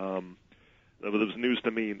special. That was news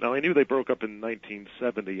to me. Now I knew they broke up in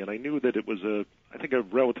 1970, and I knew that it was a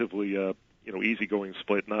relatively easygoing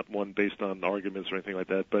split, not one based on arguments or anything like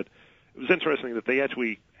that. But it was interesting that they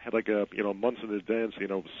actually had like a months in advance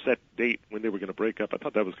set date when they were going to break up. I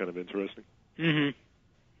thought that was kind of interesting. Mm-hmm.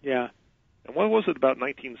 Yeah. And what was it about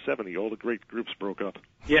 1970? All the great groups broke up.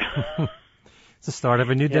 Yeah. It's the start of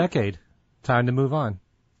a new decade. Time to move on.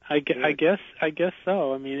 I guess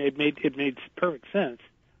so. I mean, it made perfect sense.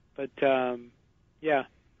 But I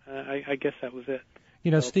guess that was it.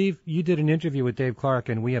 Steve, you did an interview with Dave Clark,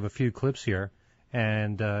 and we have a few clips here.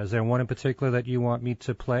 And is there one in particular that you want me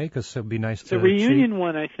to play? Because it would be nice to. The reunion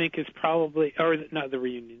one, I think, is probably, or not the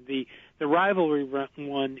reunion. The rivalry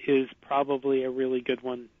one is probably a really good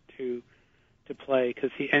one to play,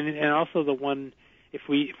 because and also the one, if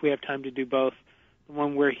we have time to do both, the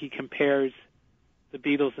one where he compares the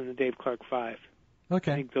Beatles and the Dave Clark Five.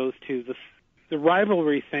 Okay. I think those two. The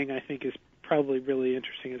rivalry thing, I think, is probably really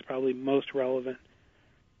interesting. It's probably most relevant.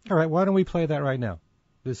 All right. Why don't we play that right now?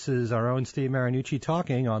 This is our own Steve Marinucci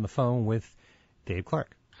talking on the phone with Dave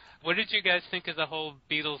Clark. What did you guys think of the whole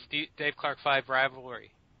Beatles-Dave Clark Five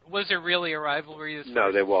rivalry? Was there really a rivalry?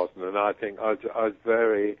 No, there wasn't, and I think I was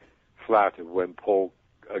very flattered when Paul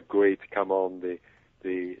agreed to come on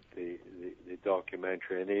the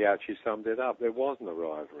documentary, and he actually summed it up. There wasn't a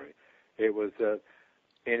rivalry. It was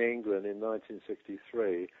in England in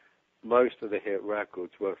 1963. Most of the hit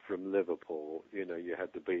records were from Liverpool. You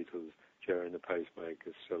had the Beatles, Jerry and the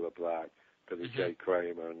Pacemakers, Cilla Black, Billy J.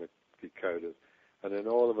 Kramer, and the Dakotas. And then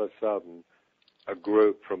all of a sudden, a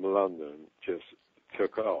group from London just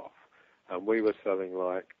took off. And we were selling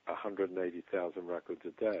like 180,000 records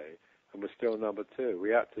a day, and we're still number two. We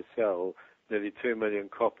had to sell nearly 2 million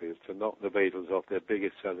copies to knock the Beatles off their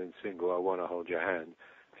biggest selling single, I Wanna Hold Your Hand,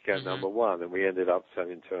 to get number one. And we ended up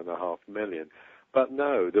selling 2.5 million. But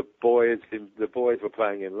no, the boys were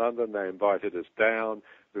playing in London. They invited us down.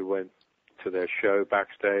 We went to their show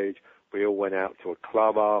backstage. We all went out to a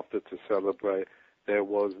club after to celebrate. There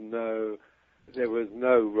was no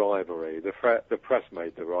rivalry. The press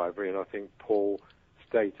made the rivalry, and I think Paul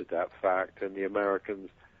stated that fact, and the Americans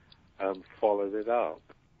followed it up.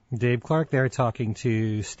 Dave Clark there talking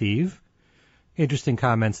to Steve. Interesting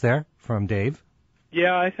comments there from Dave.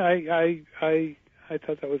 Yeah, I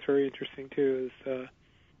thought that was very interesting too.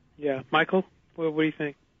 Michael, what do you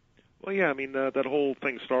think? Well, yeah, I mean, that whole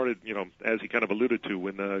thing started, as he kind of alluded to,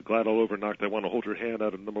 when Glad All Over knocked I Want to Hold Your Hand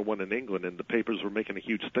out of number one in England, and the papers were making a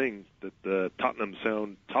huge thing that the Tottenham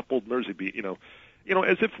sound toppled Merseybeat,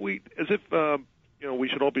 as if we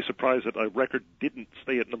should all be surprised that a record didn't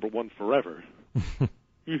stay at number one forever.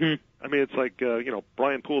 Mm-hmm. I mean, it's like,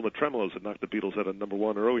 Brian Poole and the Tremolos had knocked the Beatles out of number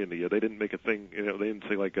one early in the year. They didn't make a thing, they didn't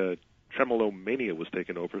say like a Tremolo mania was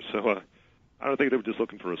taking over, so I don't think they were just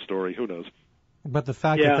looking for a story. Who knows? But the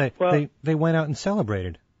fact that they went out and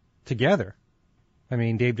celebrated together. I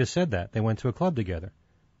mean, Dave just said that. They went to a club together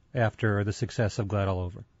after the success of Glad All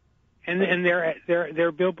Over. And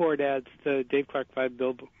their Billboard ads, the Dave Clark Five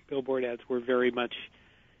Billboard ads, were very much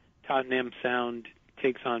Tottenham sound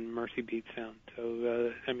takes on Merseybeat sound.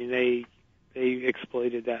 So they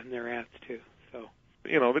exploited that in their ads too. So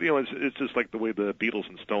it's just like the way the Beatles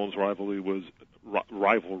and Stones rivalry was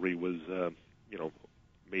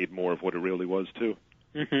made more of what it really was too.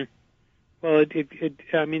 Mm-hmm. Well,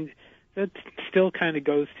 that still kind of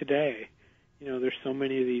goes today. There's so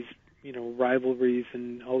many of these, rivalries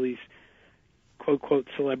and all these quote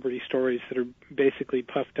celebrity stories that are basically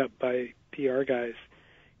puffed up by PR guys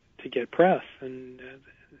to get press, and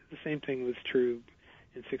the same thing was true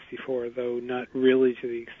in '64, though not really to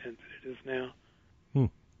the extent that it is now.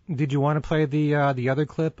 Did you want to play the other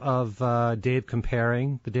clip of Dave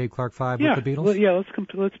comparing the Dave Clark Five with the Beatles? Well, yeah,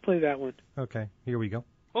 let's play that one. Okay, here we go.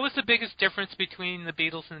 What was the biggest difference between the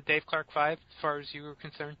Beatles and the Dave Clark Five, as far as you were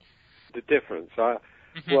concerned? The difference,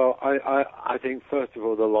 well, I think first of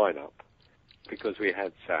all the lineup, because we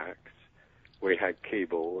had sax, we had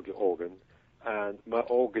keyboard, organ, and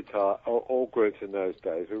all groups in those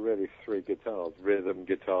days were really three guitars: rhythm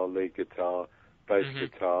guitar, lead guitar, bass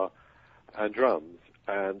guitar, and drums.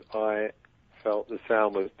 And I felt the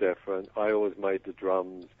sound was different. I always made the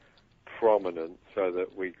drums prominent so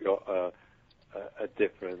that we got a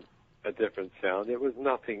different sound. It was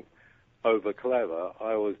nothing over clever.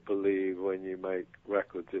 I always believe when you make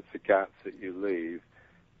records, it's the gaps that you leave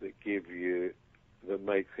that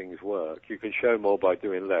make things work. You can show more by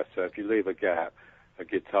doing less. So if you leave a gap, a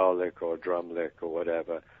guitar lick or a drum lick or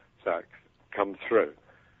whatever, sax comes through,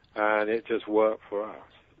 and it just worked for us.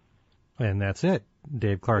 And that's it.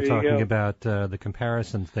 Dave Clark talking about the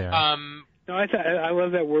comparisons there. No, I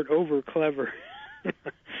love that word, over clever.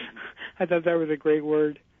 I thought that was a great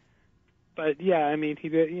word. But yeah, I mean, he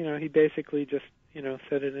basically just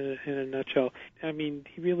said it in a nutshell. I mean,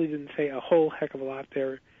 he really didn't say a whole heck of a lot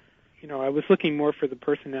there. I was looking more for the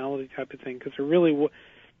personality type of thing, because the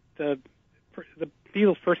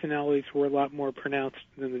Beatles' personalities were a lot more pronounced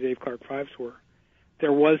than the Dave Clark Fives were.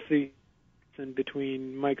 There was the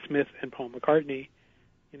between Mike Smith and Paul McCartney,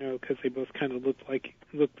 because they both kind of looked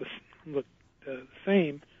the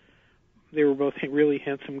same. They were both really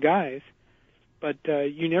handsome guys, but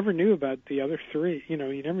you never knew about the other three. You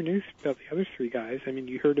never knew about the other three guys. I mean,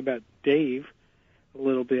 you heard about Dave a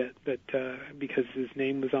little bit, but because his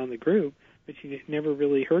name was on the group, but you never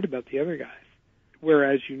really heard about the other guys.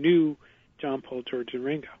 Whereas you knew John, Paul, George, and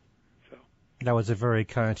Ringo. So that was a very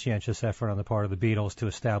conscientious effort on the part of the Beatles to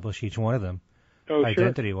establish each one of them, sure.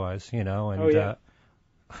 identity-wise. And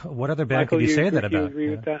what other band Michael, could you say that about? You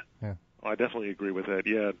agree with that? Yeah. I definitely agree with that.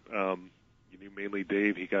 Yeah, you knew mainly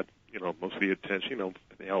Dave. He got most of the attention.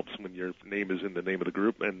 It helps when your name is in the name of the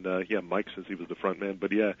group. And Mike, since he was the front man.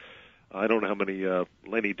 But yeah, I don't know how many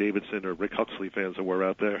Lenny Davidson or Rick Huxley fans there were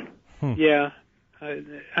out there. Yeah,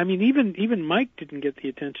 I mean, even Mike didn't get the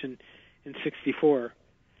attention in '64,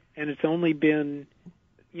 and it's only been,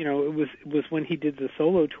 it was when he did the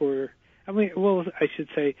solo tour. I mean, well, I should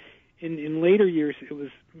say, in later years, it was,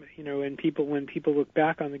 and when people look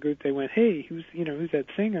back on the group, they went, hey, who's that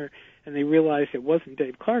singer? And they realized it wasn't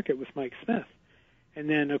Dave Clark, it was Mike Smith. And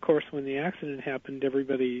then, of course, when the accident happened,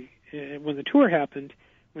 when the tour happened,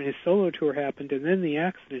 when his solo tour happened, and then the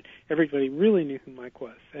accident, everybody really knew who Mike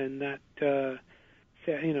was. And that,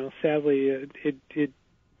 sadly, it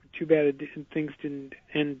too bad things didn't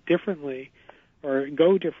end differently or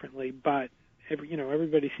go differently, but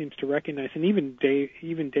everybody seems to recognize, and even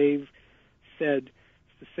Dave said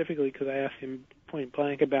specifically, because I asked him point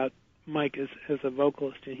blank about Mike as a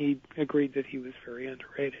vocalist, and he agreed that he was very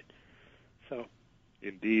underrated. So,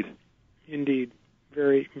 indeed,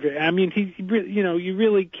 very, very. I mean, he you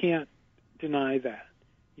really can't deny that.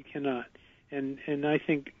 You cannot, and I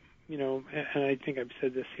think and I think I've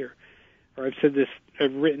said this here, or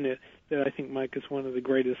I've written it, that I think Mike is one of the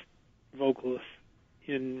greatest vocalists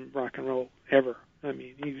in rock and roll ever. I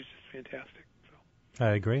mean, he was just fantastic. So.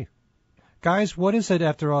 I agree. Guys, what is it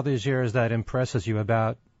after all these years that impresses you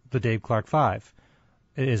about the Dave Clark Five?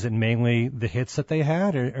 Is it mainly the hits that they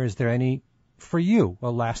had, or is there any, for you, a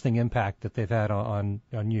lasting impact that they've had on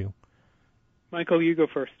you? Michael, you go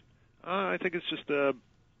first. I think it's just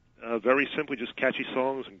very simply just catchy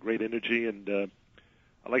songs and great energy, and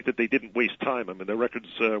I like that they didn't waste time. I mean, their records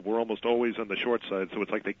were almost always on the short side, so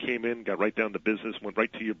it's like they came in, got right down to business, went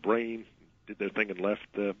right to your brain, did their thing and left,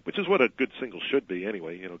 which is what a good single should be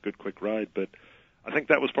anyway, good quick ride. But I think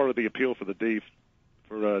that was part of the appeal for Dave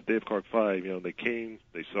Clark Five. They came,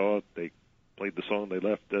 they saw it, they played the song, they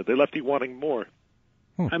left. They left you wanting more.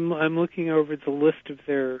 I'm looking over the list of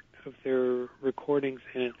their recordings,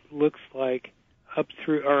 and it looks like up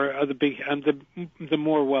through the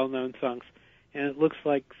more well-known songs. And it looks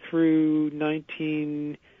like through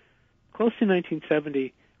close to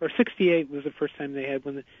 1970, or 68 was the first time they had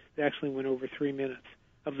when they actually went over 3 minutes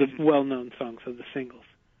of the well-known songs, of the singles.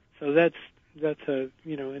 So that's a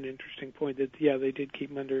an interesting point, that they did keep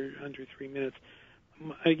them under 3 minutes.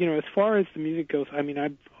 As far as the music goes, I mean,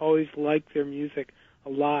 I've always liked their music a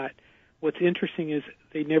lot. What's interesting is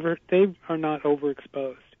they are not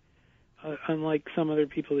overexposed, unlike some other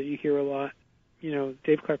people that you hear a lot.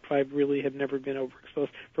 Dave Clark Five really have never been overexposed.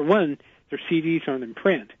 For one, their CDs aren't in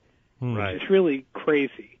print. Right. It's really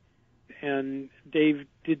crazy. And Dave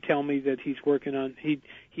did tell me that he's working on, he's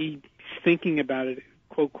thinking about it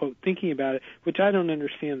quote, thinking about it, which I don't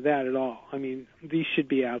understand that at all. I mean, these should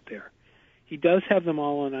be out there. He does have them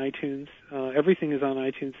all on iTunes. Everything is on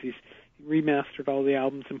iTunes. He's remastered all the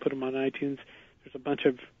albums and put them on iTunes. There's a bunch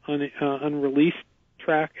of unreleased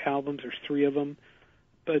track albums. There's 3 of them.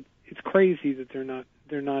 But it's crazy that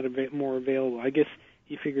they're not more available. I guess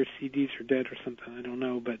he figures CDs are dead or something. I don't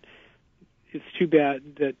know, but it's too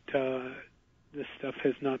bad that this stuff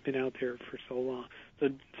has not been out there for so long.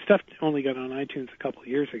 The stuff only got on iTunes a couple of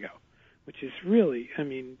years ago, which is really, I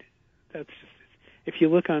mean, that's just, if you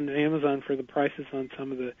look on Amazon for the prices on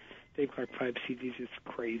some of the Dave Clark 5 CDs, it's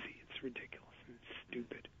crazy. It's ridiculous. It's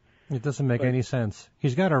stupid. It doesn't make any sense.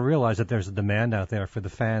 He's got to realize that there's a demand out there for the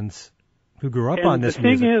fans who grew up on this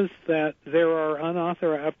music. The thing is that there are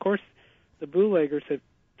unauthorized, of course, the bootleggers have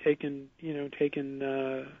taken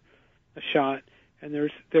a shot, and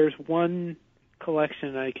there's one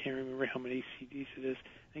collection, I can't remember how many CDs it is.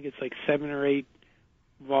 I think it's like 7 or 8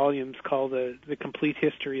 volumes called the Complete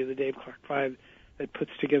History of the Dave Clark 5 that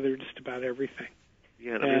puts together just about everything.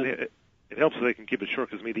 Yeah, and I mean, it helps that they can keep it short,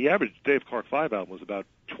 because, I mean, the average Dave Clark 5 album was about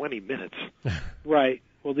 20 minutes. Right.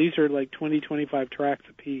 Well, these are like 20, 25 tracks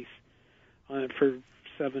apiece for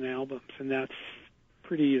 7 albums, and that's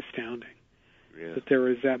pretty astounding. Yeah. That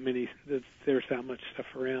there's that much stuff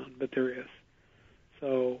around, but there is.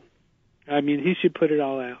 So, I mean, he should put it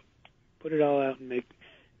all out. Put it all out and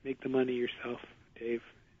make the money yourself, Dave.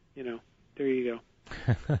 You know, there you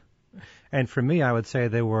go. And for me, I would say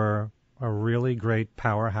they were a really great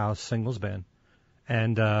powerhouse singles band.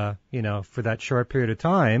 And, for that short period of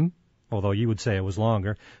time, although you would say it was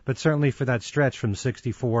longer, but certainly for that stretch from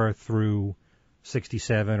 64 through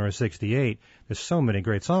 67 or 68, there's so many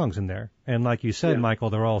great songs in there. And like you said, Michael,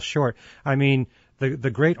 they're all short. I mean, the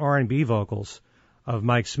great R&B vocals of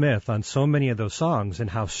Mike Smith on so many of those songs and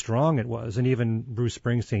how strong it was. And even Bruce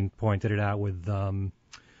Springsteen pointed it out with,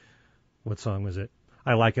 what song was it?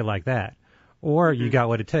 I Like It Like That. Or You Got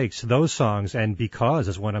What It Takes. Those songs, and Because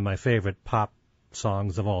is one of my favorite pop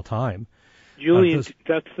songs of all time.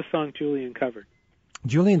 That's the song Julian covered.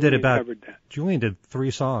 Julian did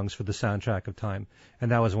 3 songs for the soundtrack of Time, and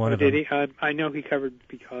that was one of them. Did he? I know he covered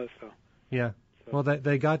Because, though. Yeah. So. Well,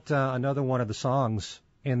 they got another one of the songs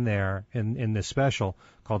in there in this special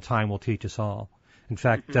called Time Will Teach Us All. In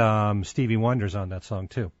fact, Stevie Wonder's on that song,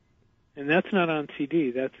 too. And that's not on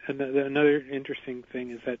CD. That's another interesting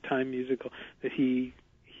thing, is that Time musical that he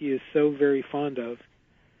is so very fond of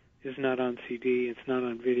is not on CD. It's not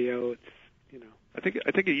on video. It's, I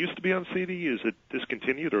think it used to be on CD. Is it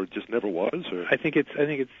discontinued, or it just never was? Or? I think it's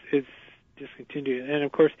discontinued. And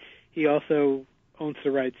of course, he also owns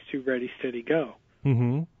the rights to Ready Steady Go,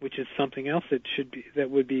 which is something else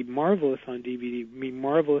that would be marvelous on DVD, be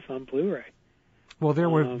marvelous on Blu-ray. Well, there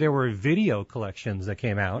were video collections that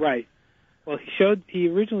came out. Right. Well, he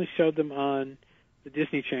originally showed them on the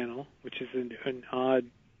Disney Channel, which is an odd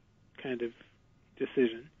kind of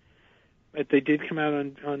decision. But they did come out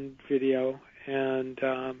on video, and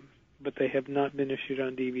but they have not been issued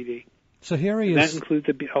on DVD. So here he is. That includes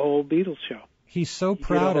the whole Beatles show. He's so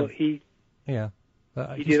proud of. He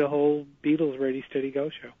did a whole Beatles Ready Steady Go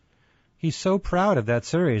show. He's so proud of that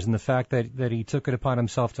series and the fact that he took it upon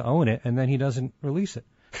himself to own it, and then he doesn't release it.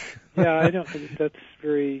 Yeah, I don't. That's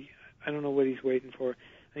very. I don't know what he's waiting for.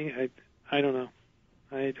 I don't know.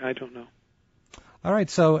 I don't know. All right.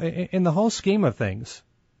 So in the whole scheme of things,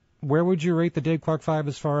 where would you rate the Dave Clark 5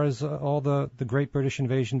 as far as all the great British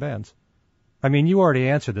invasion bands? I mean, you already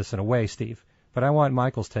answered this in a way, Steve, but I want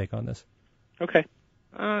Michael's take on this. Okay.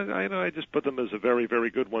 I just put them as a very, very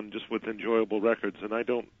good one, just with enjoyable records, and I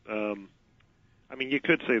don't. I mean, you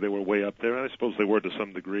could say they were way up there, and I suppose they were to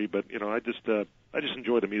some degree, but I just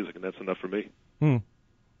enjoy the music, and that's enough for me.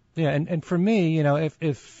 Yeah, and for me,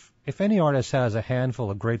 if any artist has a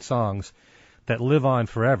handful of great songs that live on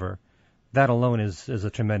forever, that alone is a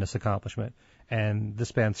tremendous accomplishment, and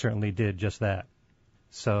this band certainly did just that.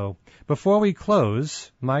 So before we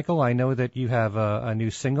close, Michael, I know that you have a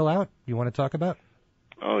new single out you want to talk about?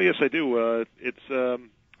 Oh, yes, I do.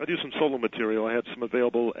 I do some solo material. I have some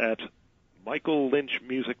available at Michael Lynch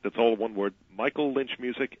Music, that's all one word, Michael Lynch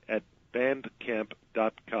Music at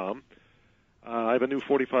bandcamp.com. I have a new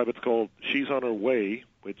 45. It's called She's on Her Way,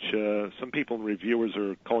 which some people and reviewers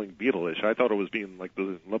are calling Beatle-ish. I thought it was being like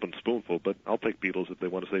the Lovin' Spoonful, but I'll take Beatles if they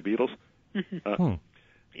want to say Beatles.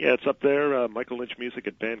 Yeah, it's up there, Michael Lynch Music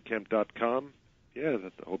at bandcamp.com. Yeah,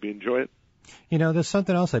 I hope you enjoy it. There's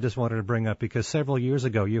something else I just wanted to bring up, because several years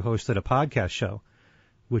ago you hosted a podcast show,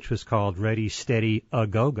 which was called Ready, Steady, A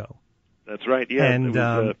Go-Go. That's right, yeah.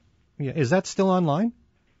 And is that still online?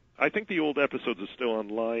 I think the old episodes are still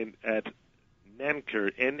online at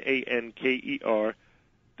Nanker, Nanker,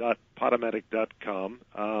 Podomatic.com.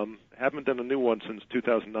 Haven't done a new one since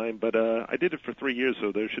 2009, but I did it for 3 years,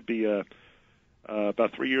 so there should be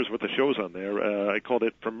about 3 years worth of shows on there. I called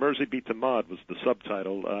it From Mersey Beat to Mod was the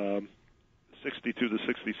subtitle. 62 to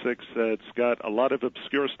 66. It's got a lot of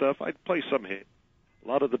obscure stuff. I'd play some hit. A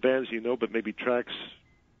lot of the bands you know, but maybe tracks,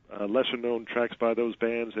 lesser-known tracks by those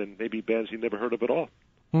bands, and maybe bands you never heard of at all.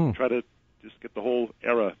 Try to just get the whole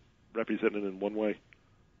era represented in one way.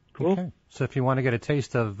 Cool. Okay. So if you want to get a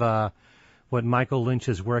taste of what Michael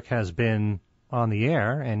Lynch's work has been on the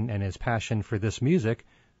air and his passion for this music,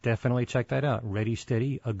 definitely check that out. Ready,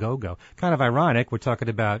 Steady, A Go-Go. Kind of ironic, we're talking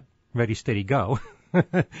about Ready, Steady, Go.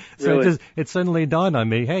 So really? it suddenly dawned on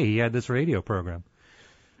me, hey, he had this radio program.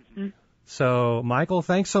 Mm-hmm. So, Michael,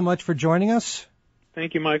 thanks so much for joining us.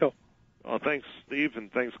 Thank you, Michael. Oh, thanks, Steve, and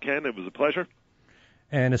thanks, Ken. It was a pleasure.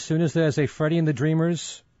 And as soon as there's a Freddie and the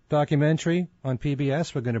Dreamers documentary on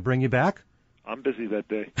PBS, we're going to bring you back. I'm busy that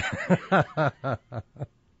day.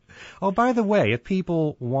 Oh, by the way, if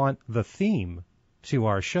people want the theme to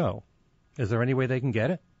our show, is there any way they can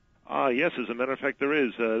get it? Yes, as a matter of fact, there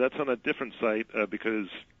is. That's on a different site because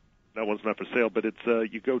that one's not for sale, but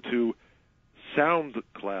it's you go to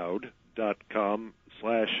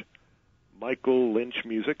soundcloud.com/Michael Lynch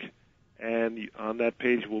Music, and on that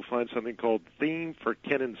page we'll find something called Theme for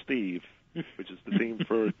Ken and Steve, which is the theme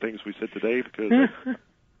for Things We Said Today,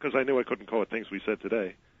 because I knew I couldn't call it Things We Said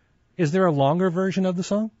Today. Is there a longer version of the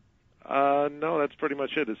song? No, that's pretty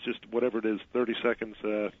much it. It's just whatever it is, 30 seconds.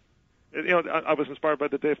 I was inspired by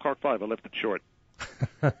the Dave Clark Five. I left it short.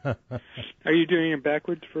 Are you doing a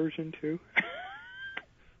backwards version, too?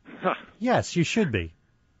 Yes, you should be.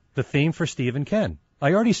 The theme for Steve and Ken.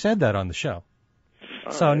 I already said that on the show.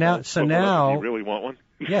 Now, you really want one?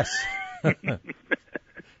 Yes.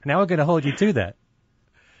 Now we're going to hold you to that.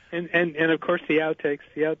 And of course the outtakes.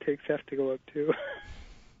 The outtakes have to go up too.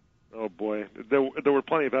 Oh boy, there were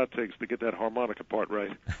plenty of outtakes to get that harmonica part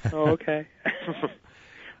right. Oh, okay.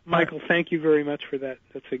 Michael, thank you very much for that.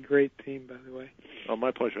 That's a great theme, by the way. Oh, my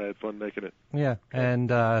pleasure. I had fun making it. Yeah, and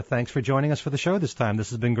thanks for joining us for the show this time. This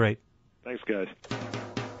has been great. Thanks, guys.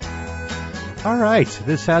 All right,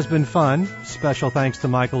 this has been fun. Special thanks to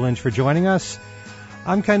Michael Lynch for joining us.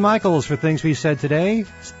 I'm Ken Michaels for Things We Said Today,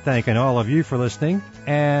 thanking all of you for listening,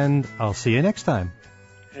 and I'll see you next time.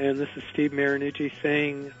 And this is Steve Marinucci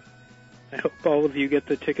saying, I hope all of you get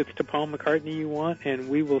the tickets to Paul McCartney you want, and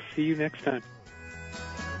we will see you next time.